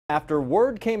After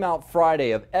word came out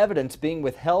Friday of evidence being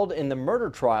withheld in the murder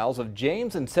trials of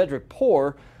James and Cedric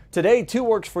Poore, today 2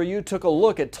 Works for You took a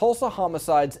look at Tulsa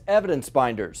Homicide's evidence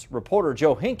binders. Reporter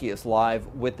Joe Hinkie is live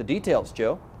with the details.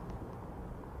 Joe?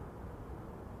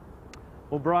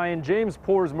 Well, Brian, James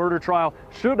Poore's murder trial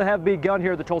should have begun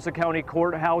here at the Tulsa County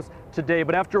Courthouse today,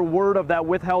 but after word of that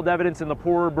withheld evidence in the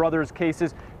Poore brothers'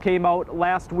 cases came out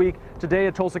last week, today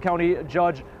a Tulsa County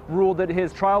judge ruled that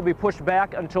his trial be pushed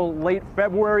back until late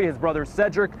February. His brother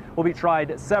Cedric will be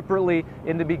tried separately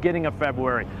in the beginning of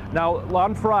February. Now,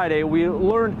 on Friday, we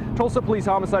learned Tulsa police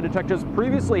homicide detectives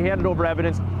previously handed over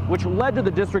evidence which led to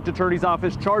the district attorney's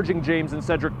office charging James and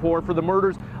Cedric Poore for the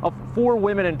murders of 4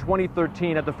 women in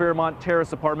 2013 at the Fairmont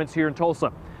Terrace apartments here in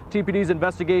Tulsa. TPD's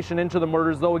investigation into the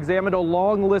murders, though, examined a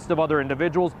long list of other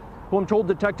individuals who I'm told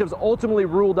detectives ultimately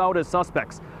ruled out as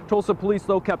suspects. Tulsa police,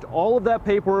 though, kept all of that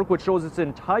paperwork, which shows its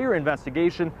entire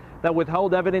investigation. That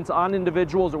withheld evidence on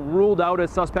individuals ruled out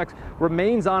as suspects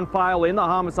remains on file in the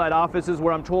homicide offices,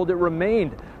 where I'm told it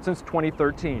remained since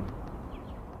 2013.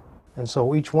 And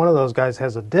so each one of those guys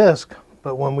has a disc,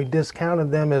 but when we discounted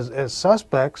them as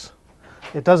suspects,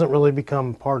 it doesn't really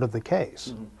become part of the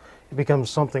case. It becomes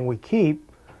something we keep,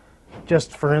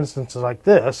 just for instances like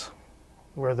this,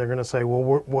 where they're going to say,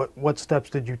 well, what steps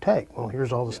did you take? Well,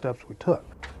 here's all the steps we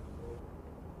took.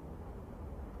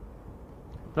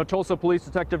 Now, Tulsa Police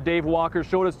Detective Dave Walker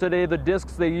showed us today the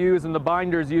discs they use and the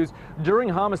binders used during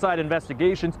homicide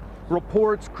investigations.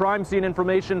 Reports, crime scene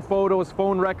information, photos,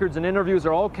 phone records, and interviews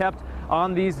are all kept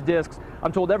on these discs.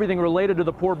 I'm told everything related to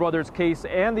the Poore brothers case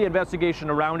and the investigation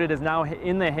around it is now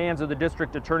in the hands of the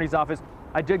district attorney's office.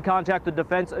 I did contact the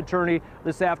defense attorney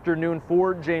this afternoon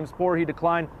for James Poore. He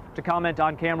declined to comment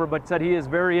on camera, but said he is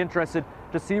very interested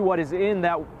to see what is in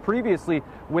that previously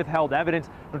withheld evidence.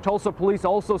 The Tulsa police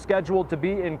also scheduled to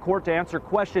be in court to answer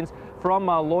questions from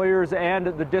lawyers and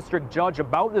the district judge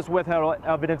about this withheld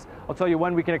evidence. I'll tell you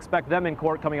when we can expect them in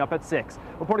court, coming up at 6.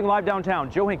 Reporting live downtown,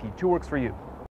 Joe Hinkie, 2 Works for You.